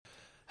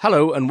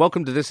Hello and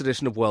welcome to this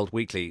edition of World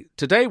Weekly.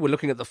 Today we're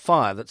looking at the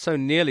fire that so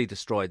nearly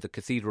destroyed the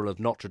Cathedral of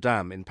Notre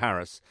Dame in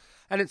Paris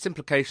and its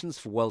implications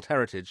for World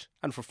Heritage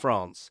and for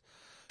France.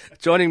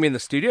 Joining me in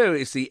the studio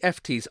is the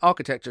FT's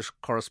architecture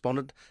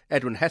correspondent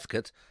Edwin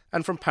Heathcote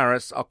and from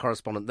Paris our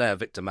correspondent there,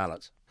 Victor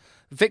Mallet.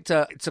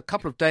 Victor, it's a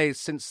couple of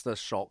days since the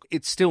shock.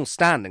 It's still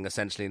standing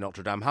essentially in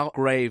Notre Dame. How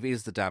grave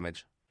is the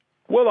damage?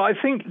 Well, I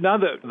think now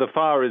that the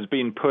fire has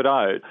been put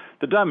out,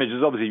 the damage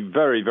is obviously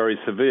very, very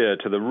severe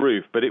to the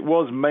roof, but it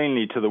was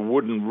mainly to the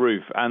wooden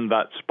roof and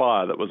that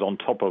spire that was on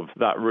top of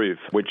that roof,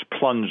 which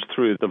plunged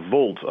through the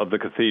vault of the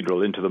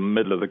cathedral into the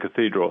middle of the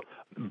cathedral.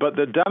 But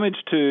the damage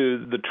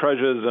to the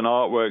treasures and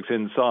artworks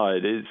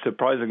inside is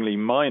surprisingly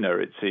minor,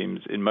 it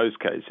seems, in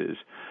most cases.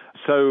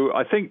 So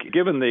I think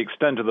given the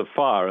extent of the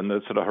fire and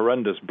the sort of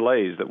horrendous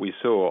blaze that we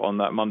saw on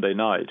that Monday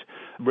night,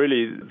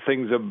 really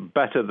things are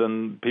better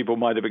than people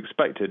might have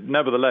expected.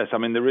 Nevertheless, I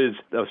mean, there is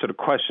a sort of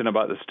question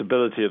about the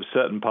stability of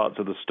certain parts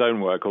of the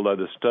stonework, although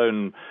the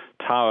stone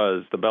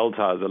towers, the bell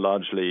towers, are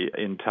largely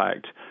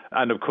intact.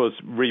 And of course,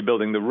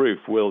 rebuilding the roof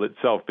will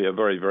itself be a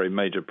very, very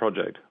major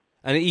project.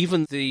 And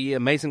even the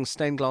amazing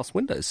stained glass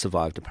windows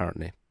survived,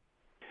 apparently.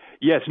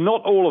 Yes,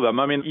 not all of them.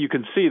 I mean, you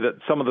can see that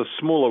some of the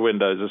smaller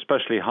windows,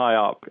 especially high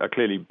up, are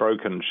clearly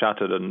broken,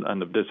 shattered, and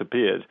have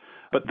disappeared.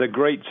 But the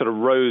great sort of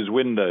rose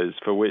windows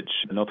for which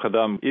Notre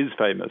Dame is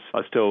famous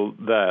are still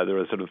there. There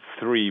are sort of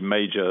three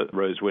major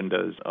rose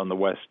windows on the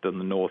west and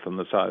the north and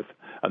the south,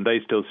 and they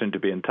still seem to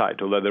be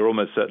intact, although they're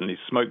almost certainly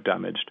smoke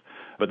damaged,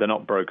 but they're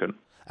not broken.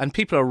 And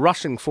people are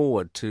rushing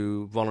forward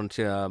to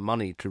volunteer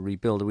money to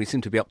rebuild. We seem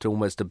to be up to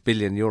almost €1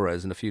 billion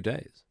in a few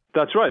days.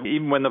 That's right.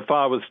 Even when the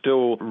fire was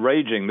still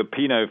raging, the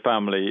Pinault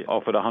family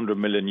offered €100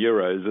 million,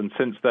 and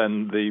since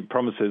then the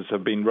promises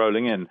have been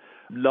rolling in,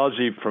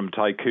 largely from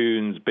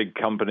tycoons, big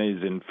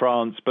companies in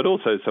France, but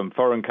also some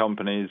foreign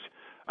companies.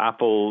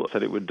 Apple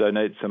said it would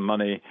donate some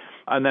money,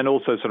 and then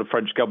also sort of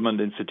French government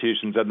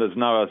institutions, and there's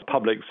now a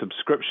public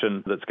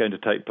subscription that's going to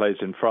take place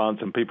in France,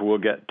 and people will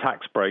get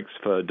tax breaks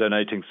for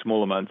donating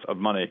small amounts of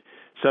money.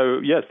 So,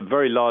 yes, a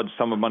very large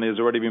sum of money has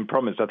already been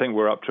promised. I think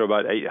we're up to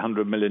about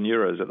 €800 million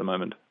at the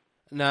moment.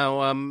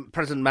 Now,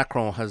 President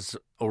Macron has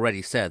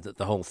already said that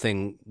the whole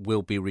thing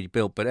will be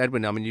rebuilt. But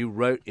Edwin, I mean, you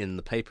wrote in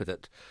the paper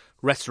that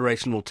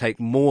restoration will take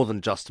more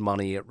than just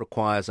money. It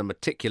requires a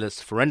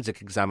meticulous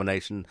forensic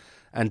examination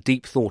and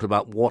deep thought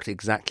about what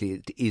exactly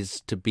it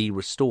is to be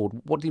restored.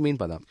 What do you mean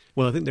by that?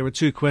 Well, I think there are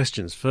two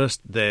questions.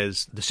 First,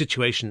 there's the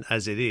situation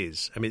as it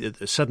is. I mean,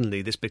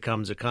 suddenly this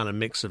becomes a kind of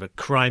mix of a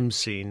crime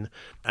scene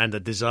and a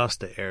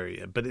disaster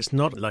area. But it's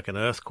not like an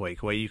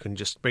earthquake where you can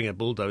just bring a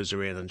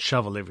bulldozer in and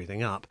shovel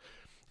everything up.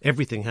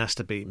 Everything has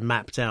to be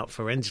mapped out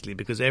forensically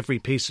because every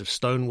piece of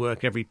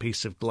stonework, every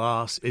piece of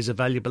glass is a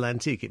valuable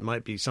antique. It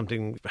might be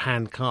something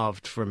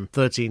hand-carved from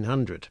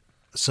 1300.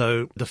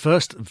 So the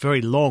first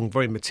very long,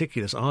 very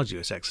meticulous,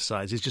 arduous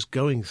exercise is just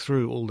going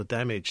through all the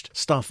damaged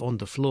stuff on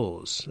the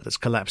floors that's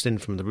collapsed in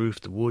from the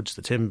roof, the woods,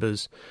 the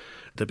timbers,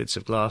 the bits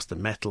of glass, the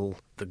metal,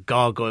 the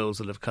gargoyles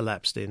that have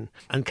collapsed in,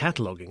 and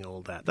cataloguing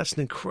all that. That's an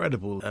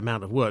incredible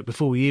amount of work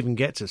before we even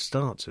get to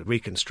start to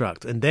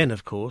reconstruct. And then,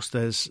 of course,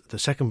 there's the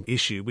second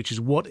issue, which is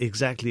what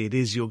exactly it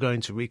is you're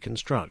going to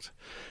reconstruct.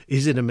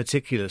 Is it a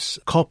meticulous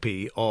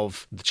copy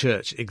of the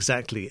church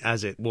exactly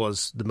as it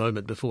was the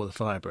moment before the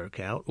fire broke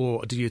out?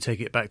 Or do you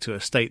take it back to a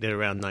state there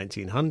around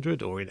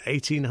 1900 or in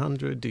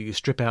 1800? Do you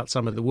strip out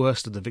some of the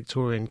worst of the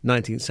Victorian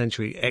 19th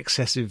century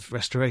excessive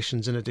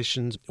restorations and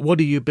additions? What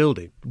are you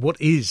building? What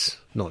is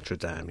Notre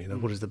Dame?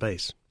 What is the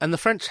base? And the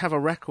French have a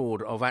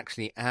record of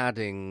actually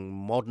adding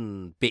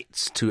modern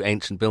bits to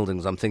ancient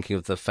buildings. I'm thinking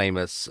of the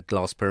famous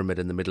glass pyramid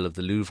in the middle of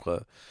the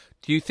Louvre.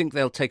 Do you think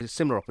they'll take a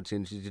similar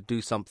opportunity to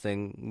do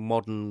something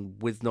modern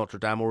with Notre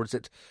Dame, or is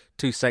it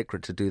too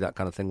sacred to do that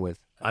kind of thing with?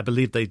 I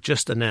believe they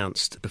just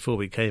announced before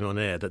we came on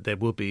air that there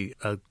will be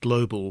a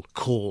global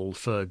call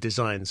for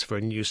designs for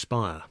a new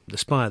spire. The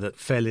spire that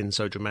fell in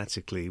so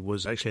dramatically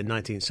was actually a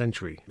 19th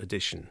century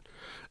addition,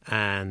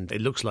 and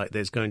it looks like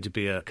there's going to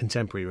be a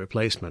contemporary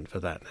replacement for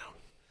that now.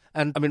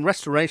 And, I mean,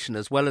 restoration,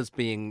 as well as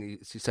being,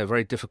 as you say, a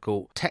very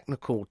difficult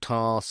technical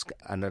task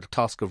and a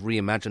task of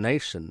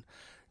reimagination,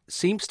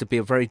 seems to be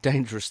a very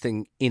dangerous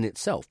thing in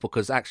itself,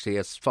 because actually,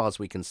 as far as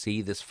we can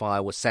see, this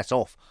fire was set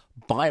off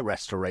by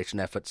restoration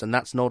efforts, and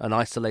that's not an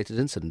isolated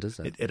incident, is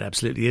it? It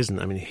absolutely isn't.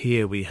 I mean,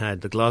 here we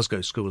had the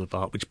Glasgow School of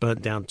Art, which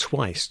burnt down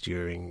twice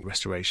during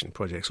restoration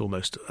projects,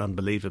 almost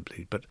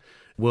unbelievably. But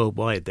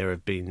worldwide, there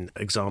have been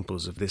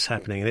examples of this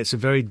happening, and it's a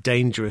very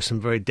dangerous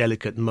and very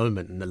delicate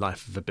moment in the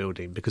life of a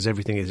building because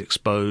everything is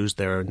exposed.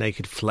 There are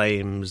naked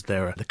flames.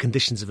 There are the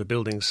conditions of a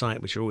building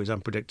site, which are always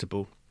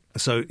unpredictable.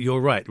 So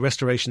you're right,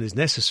 restoration is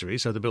necessary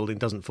so the building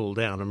doesn't fall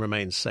down and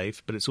remains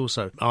safe, but it's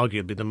also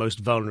arguably the most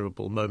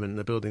vulnerable moment in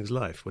the building's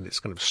life when it's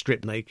kind of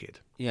stripped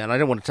naked. Yeah, and I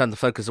don't want to turn the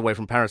focus away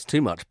from Paris too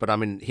much, but I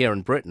mean, here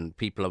in Britain,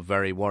 people are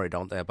very worried,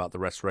 aren't they, about the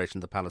restoration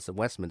of the Palace of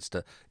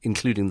Westminster,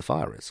 including the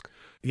fire risk.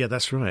 Yeah,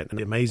 that's right.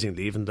 And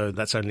amazingly, even though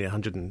that's only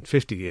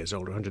 150 years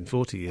old or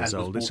 140 years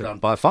old. It was brought down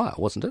by fire,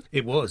 wasn't it?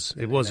 It was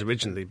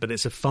originally, but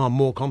it's a far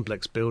more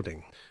complex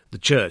building. The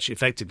church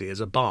effectively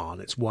is a barn.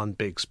 It's one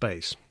big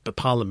space. But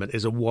Parliament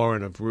is a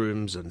warren of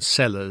rooms and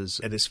cellars,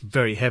 and it's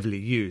very heavily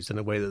used in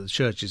a way that the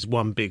church is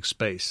one big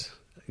space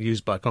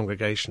used by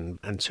congregation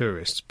and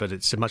tourists, but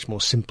it's a much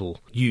more simple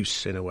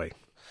use in a way.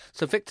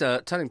 So,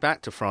 Victor, turning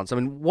back to France, I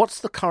mean, what's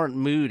the current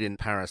mood in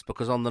Paris?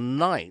 Because on the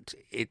night,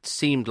 it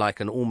seemed like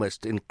an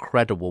almost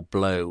incredible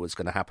blow was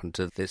going to happen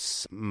to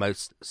this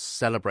most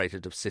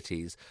celebrated of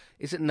cities.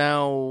 Is it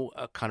now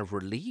a kind of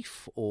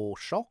relief or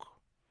shock?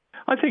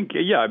 I think,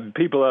 yeah,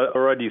 people are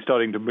already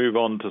starting to move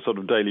on to sort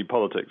of daily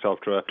politics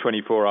after a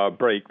 24-hour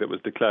break that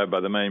was declared by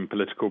the main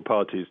political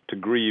parties to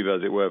grieve,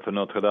 as it were, for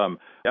Notre Dame.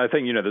 I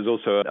think, there's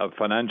also a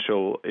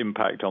financial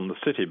impact on the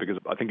city because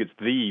I think it's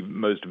the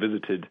most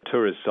visited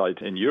tourist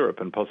site in Europe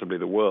and possibly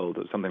the world.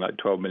 Something like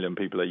 12 million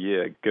people a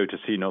year go to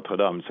see Notre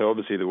Dame. So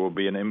obviously there will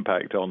be an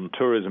impact on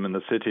tourism in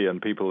the city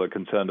and people are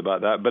concerned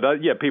about that. But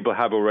people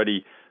have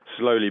already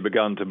slowly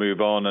begun to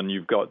move on, and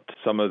you've got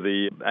some of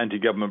the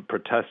anti-government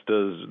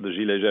protesters, the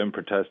Gilets jaunes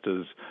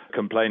protesters,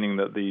 complaining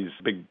that these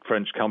big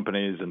French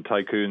companies and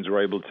tycoons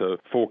were able to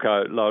fork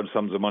out large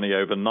sums of money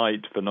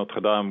overnight for Notre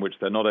Dame, which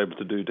they're not able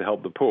to do to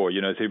help the poor.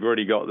 So you've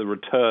already got the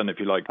return, if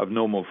you like, of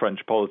normal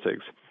French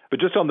politics. But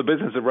just on the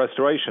business of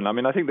restoration, I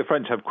mean, I think the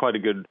French have quite a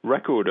good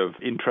record of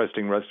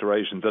interesting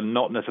restorations and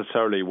not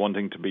necessarily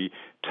wanting to be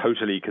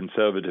totally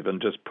conservative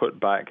and just put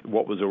back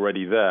what was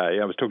already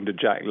there. I was talking to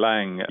Jacques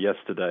Lang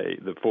yesterday,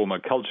 the former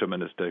culture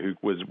minister, who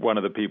was one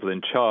of the people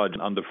in charge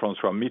under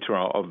François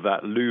Mitterrand of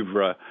that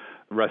Louvre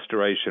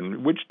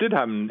restoration, which did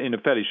happen in a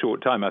fairly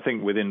short time, I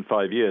think within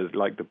 5 years,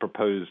 like the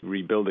proposed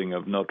rebuilding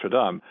of Notre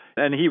Dame.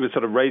 And he was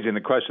sort of raising the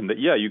question that,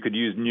 you could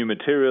use new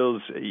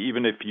materials,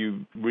 even if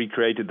you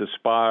recreated the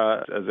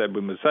spire, as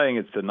Edwin was saying,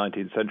 it's a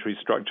 19th century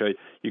structure,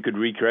 you could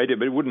recreate it,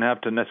 but it wouldn't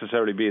have to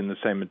necessarily be in the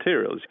same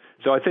materials.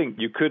 So I think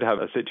you could have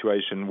a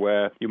situation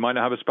where you might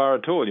not have a spire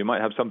at all, you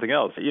might have something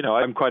else.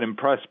 I'm quite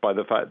impressed by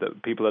the fact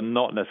that people are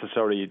not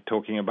necessarily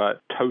talking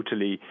about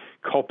totally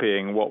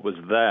copying what was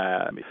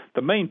there.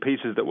 The main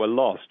pieces that were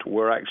lost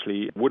were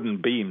actually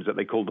wooden beams that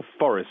they called the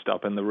forest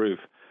up in the roof.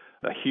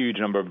 A huge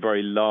number of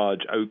very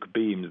large oak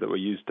beams that were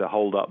used to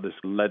hold up this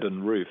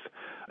leaden roof.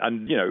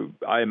 And,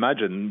 I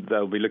imagine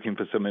they'll be looking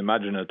for some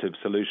imaginative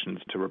solutions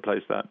to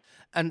replace that.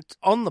 And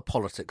on the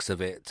politics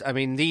of it, I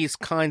mean, these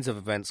kinds of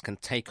events can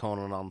take on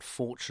an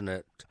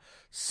unfortunate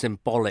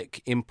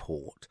symbolic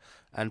import.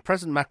 And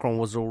President Macron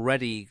was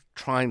already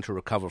trying to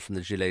recover from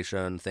the Gilets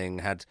jaunes thing,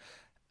 had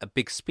a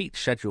big speech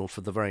scheduled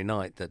for the very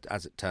night that,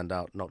 as it turned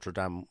out, Notre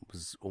Dame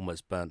was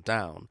almost burnt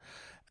down.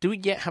 Do we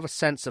yet have a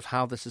sense of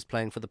how this is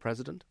playing for the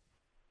president?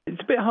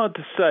 It's a bit hard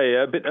to say,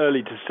 a bit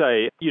early to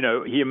say.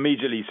 He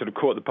immediately sort of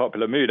caught the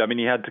popular mood. I mean,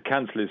 he had to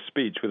cancel his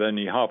speech with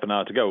only half an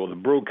hour to go, or the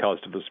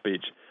broadcast of the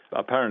speech.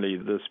 Apparently,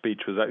 the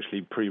speech was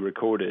actually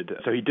pre-recorded.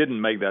 So he didn't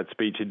make that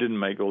speech, he didn't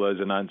make all those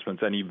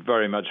announcements, and he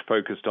very much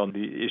focused on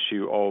the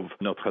issue of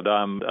Notre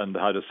Dame and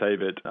how to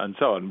save it and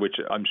so on, which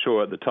I'm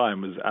sure at the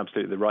time was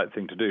absolutely the right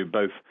thing to do,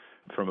 both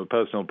from a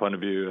personal point of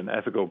view, an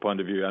ethical point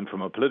of view, and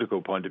from a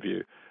political point of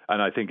view.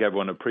 And I think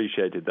everyone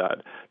appreciated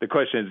that. The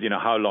question is,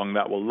 how long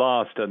that will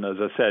last. And as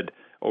I said,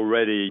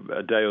 already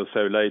a day or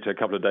so later, a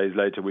couple of days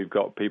later, we've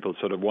got people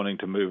sort of wanting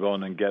to move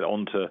on and get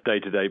on to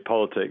day-to-day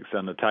politics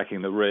and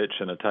attacking the rich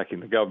and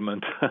attacking the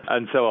government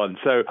and so on.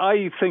 So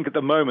I think at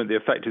the moment the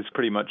effect is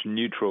pretty much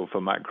neutral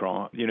for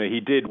Macron. He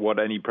did what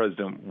any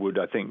president would,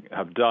 I think,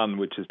 have done,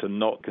 which is to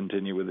not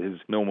continue with his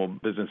normal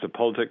business of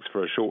politics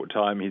for a short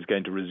time. He's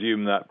going to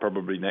resume that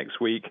probably next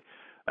week.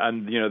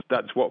 And,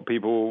 that's what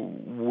people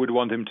would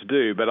want him to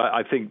do. But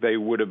I think they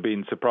would have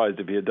been surprised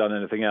if he had done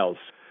anything else.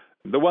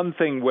 The one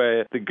thing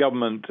where the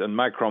government and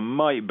Macron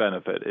might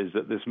benefit is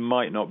that this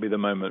might not be the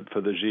moment for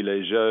the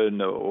Gilets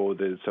jaunes or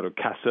the sort of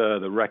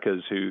casseurs, the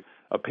wreckers who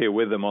appear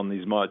with them on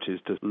these marches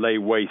to lay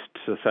waste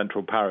to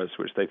central Paris,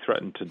 which they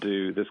threatened to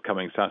do this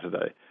coming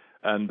Saturday.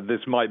 And this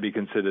might be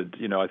considered,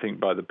 I think,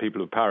 by the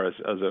people of Paris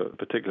as a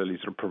particularly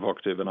sort of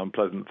provocative and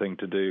unpleasant thing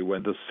to do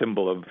when the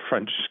symbol of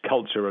French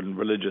culture and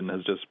religion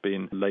has just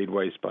been laid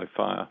waste by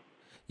fire.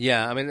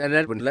 Yeah, I mean, and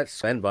Edwin,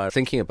 let's end by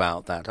thinking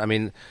about that. I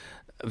mean,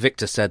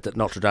 Victor said that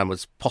Notre Dame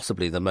was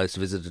possibly the most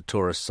visited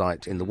tourist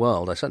site in the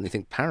world. I certainly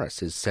think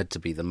Paris is said to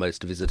be the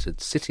most visited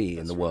city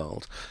in the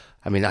world.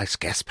 I mean, I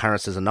guess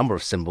Paris has a number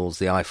of symbols,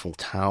 the Eiffel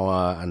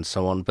Tower and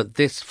so on, but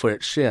this, for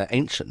its sheer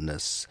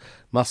ancientness,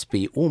 must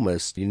be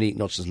almost unique,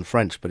 not just in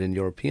French, but in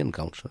European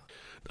culture.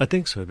 I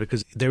think so,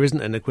 because there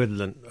isn't an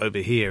equivalent over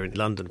here in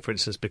London, for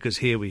instance, because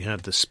here we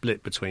have the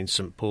split between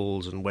St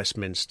Paul's and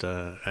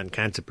Westminster and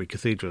Canterbury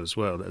Cathedral as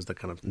well. That's the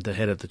kind of the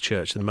head of the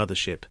church, the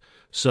mothership.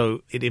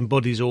 So it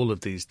embodies all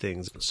of these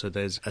things. So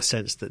there's a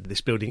sense that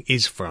this building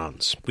is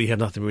France. We have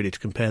nothing really to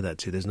compare that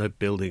to. There's no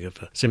building of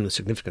a similar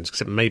significance,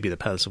 except maybe the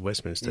Palace of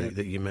Westminster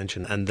that you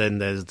mentioned. And then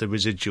there's the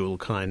residual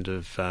kind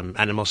of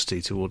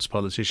animosity towards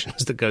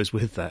politicians that goes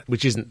with that,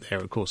 which isn't there,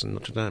 of course, in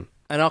Notre Dame.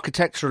 And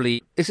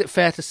architecturally, is it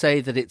fair to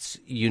say that it's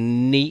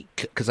unique?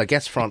 Because I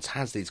guess France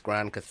has these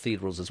grand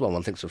cathedrals as well.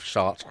 One thinks of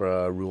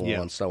Chartres, Rouen,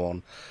 and so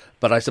on.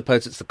 But I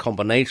suppose it's the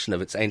combination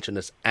of its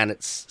ancientness and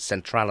its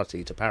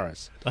centrality to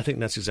Paris. I think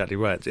that's exactly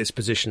right. Its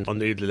position on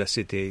the Rue de la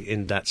Cité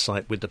in that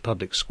site with the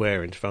public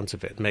square in front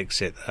of it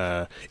makes it,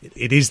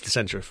 it is the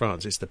centre of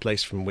France. It's the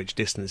place from which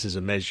distances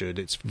are measured.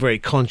 It's very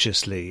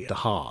consciously the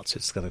heart.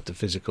 It's kind of the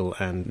physical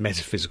and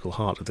metaphysical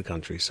heart of the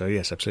country. So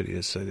yes, absolutely,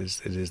 it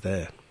is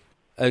there.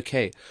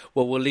 OK,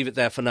 well, we'll leave it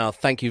there for now.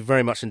 Thank you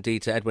very much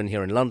indeed to Edwin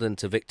here in London,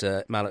 to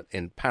Victor Mallet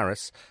in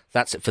Paris.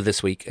 That's it for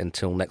this week.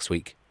 Until next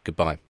week, goodbye.